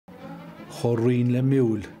Choirín le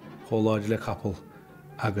miúil, choláid le capal,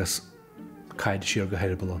 agus caid siar go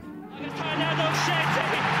heirballán.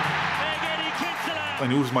 I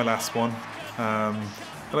knew it was my last one. And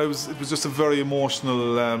it was just a very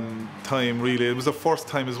emotional time, really. It was the first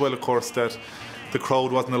time as well, of course, that the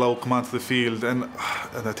crowd wasn't allowed to come onto the field, and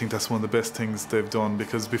I think that's one of the best things they've done,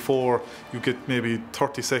 because before you get maybe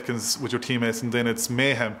 30 seconds with your teammates and then it's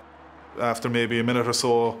mayhem. After maybe a minute or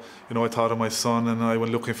so, you know, I thought of my son and I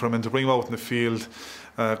went looking for him, and to bring him out in the field,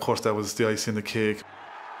 of course, that was the icing on the cake.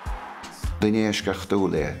 Danéisceach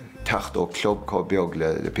dúla teacht ó club có beag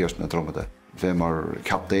le Pearse na Dromide. Bhí mar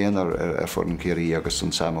captain for an Ciarraí agus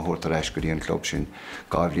an Sam Maguire Cup go dtí an club sin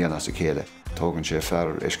gá bhliain as a chéile. Tógann sé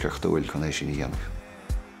fearr isceach dúil chun é sin íanamh.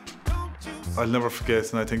 I'll never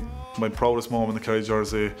forget, and I think my proudest moment in the Kerry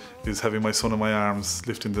jersey is having my son in my arms,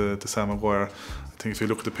 lifting the Sam Maguire. I think if you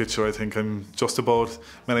look at the picture, I think I'm just about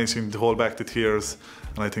managing to hold back the tears,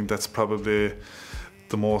 and I think that's probably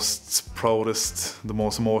the most proudest, the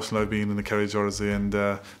most emotional I've been in the Kerry jersey, and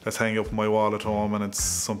that's hanging up on my wall at home, and it's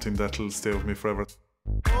something that'll stay with me forever.